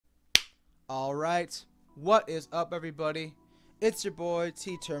Alright, what is up everybody? It's your boy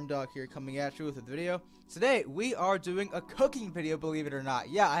TTurmDawg here coming at you with a video. Today we are doing a cooking video, believe it or not.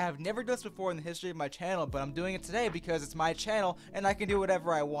 Yeah, I have never done this before in the history of my channel, but I'm doing it today because it's my channel and I can do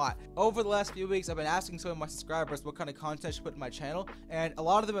whatever I want. Over the last few weeks I've been asking some of my subscribers what kind of content I should put in my channel, and a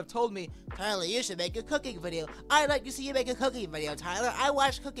lot of them have told me, Tyler, you should make a cooking video. I'd like to see you make a cooking video, Tyler. I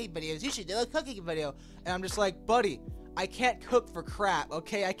watch cooking videos. You should do a cooking video. and I'm just like, buddy, I can't cook for crap,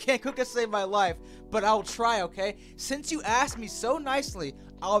 okay? I can't cook to save my life, but I'll try, okay? Since you asked me so nicely,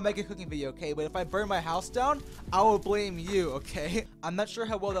 I'll make a cooking video, okay? But if I burn my house down, I will blame you, okay? I'm not sure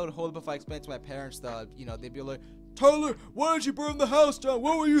how well that would hold up if I explained to my parents, though. You know, they'd be like, Tyler, why did you burn the house down?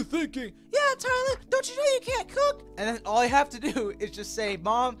 What were you thinking? Yeah, Tyler, don't you know you can't cook? And then all I have to do is just say,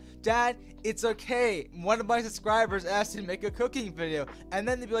 Mom, Dad, it's okay. One of my subscribers asked me to make a cooking video. And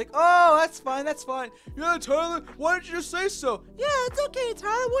then they'd be like, oh, that's fine, that's fine. Yeah, Tyler, why did you just say so? Yeah, it's okay,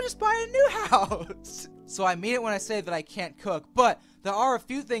 Tyler. We'll just buy a new house. So I mean it when I say that I can't cook, but there are a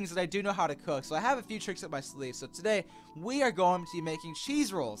few things that I do know how to cook, so I have a few tricks up my sleeve. So today, we are going to be making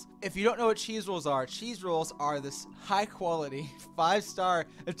cheese rolls. If you don't know what cheese rolls are this high-quality, 5-star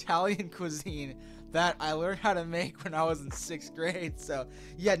Italian cuisine that I learned how to make when I was in 6th grade. So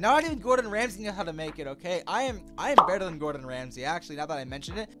yeah, not even Gordon Ramsay knew how to make it, okay? I am better than Gordon Ramsay, actually, now that I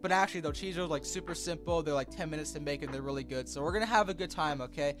mention it. But actually though, cheese rolls are like super simple. They're like 10 minutes to make and they're really good. So we're gonna have a good time,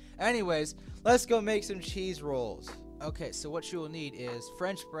 okay? Anyways, let's go make some cheese rolls. Okay, so what you will need is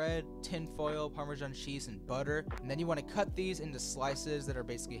French bread, tin foil, Parmesan cheese, and butter. And then you want to cut these into slices that are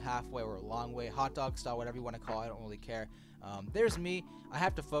basically halfway or a long way, hot dog style, whatever you want to call it, I don't really care. There's me. I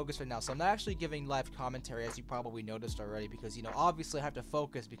have to focus right now, so I'm not actually giving live commentary, as you probably noticed already, because, you know, obviously I have to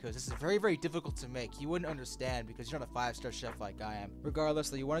focus because this is very, very difficult to make. You wouldn't understand because you're not a 5-star chef like I am. Regardless,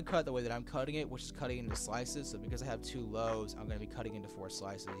 though, you want to cut the way that I'm cutting it, which is cutting into slices. So because I have 2 loaves, I'm going to be cutting into 4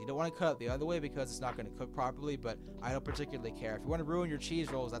 slices. You don't want to cut it the other way because it's not going to cook properly, but I don't particularly care. If you want to ruin your cheese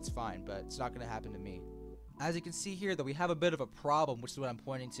rolls, that's fine, but it's not going to happen to me. As you can see here, though, we have a bit of a problem, which is what I'm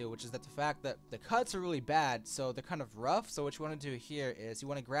pointing to, which is that the fact that the cuts are really bad, so they're kind of rough. So what you want to do here is you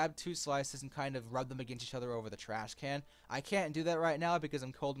want to grab 2 slices and kind of rub them against each other over the trash can. I can't do that right now because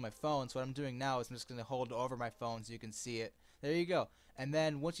I'm holding my phone, so what I'm doing now is I'm just going to hold it over my phone so you can see it. There you go. And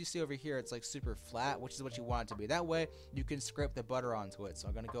then once you see over here, it's like super flat, which is what you want it to be. That way, you can scrape the butter onto it. So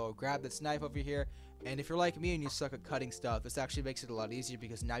I'm going to go grab this knife over here. And if you're like me and you suck at cutting stuff, this actually makes it a lot easier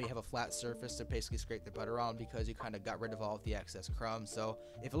because now you have a flat surface to basically scrape the butter on because you kind of got rid of all of the excess crumbs. So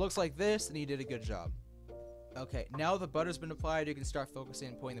if it looks like this, then you did a good job. Okay, now the butter's been applied, you can start focusing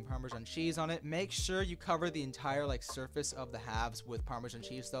and putting the Parmesan cheese on it. Make sure you cover the entire surface of the halves with Parmesan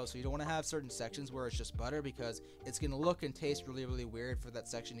cheese though, so you don't want to have certain sections where it's just butter because it's going to look and taste really, really weird for that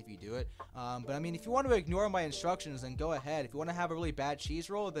section if you do it. But I mean, if you want to ignore my instructions, then go ahead. If you want to have a really bad cheese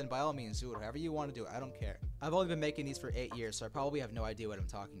roll, then by all means do it. However you want to do it, I don't care. I've only been making these for 8 years, so I probably have no idea what I'm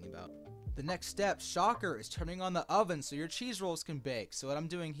talking about. The next step, shocker, is turning on the oven so your cheese rolls can bake. So what I'm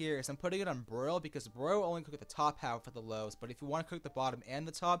doing here is I'm putting it on broil because broil will only cook the top half of the loaves, but if you want to cook the bottom and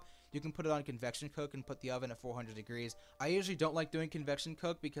the top, you can put it on convection cook and put the oven at 400 degrees. I usually don't like doing convection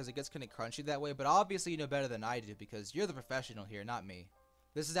cook because it gets kind of crunchy that way, but obviously you know better than I do because you're the professional here, not me.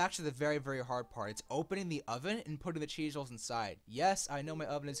 This is actually the very, very hard part. It's opening the oven and putting the cheese rolls inside. Yes, I know my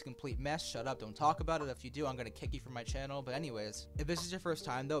oven is a complete mess. Shut up, don't talk about it. If you do, I'm going to kick you from my channel. But anyways, if this is your first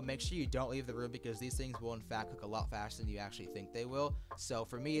time though, make sure you don't leave the room because these things will in fact cook a lot faster than you actually think they will. So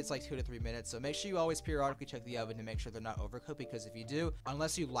for me, it's like 2 to 3 minutes. So make sure you always periodically check the oven to make sure they're not overcooked because if you do,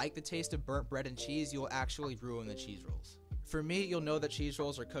 unless you like the taste of burnt bread and cheese, you'll actually ruin the cheese rolls. For me, you'll know that cheese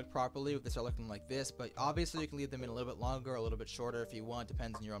rolls are cooked properly if they start looking like this, but obviously you can leave them in a little bit longer or a little bit shorter if you want,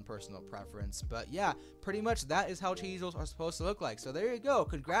 depends on your own personal preference. But yeah, pretty much that is how cheese rolls are supposed to look like. So there you go,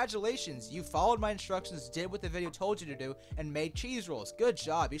 congratulations, you followed my instructions, did what the video told you to do, and made cheese rolls. Good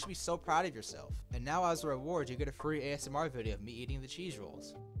job, you should be so proud of yourself. And now as a reward, you get a free ASMR video of me eating the cheese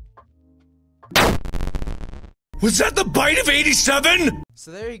rolls. Was that the bite of 87? So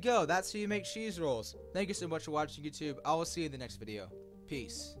there you go, that's how you make cheese rolls. Thank you so much for watching YouTube. I will see you in the next video.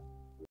 Peace.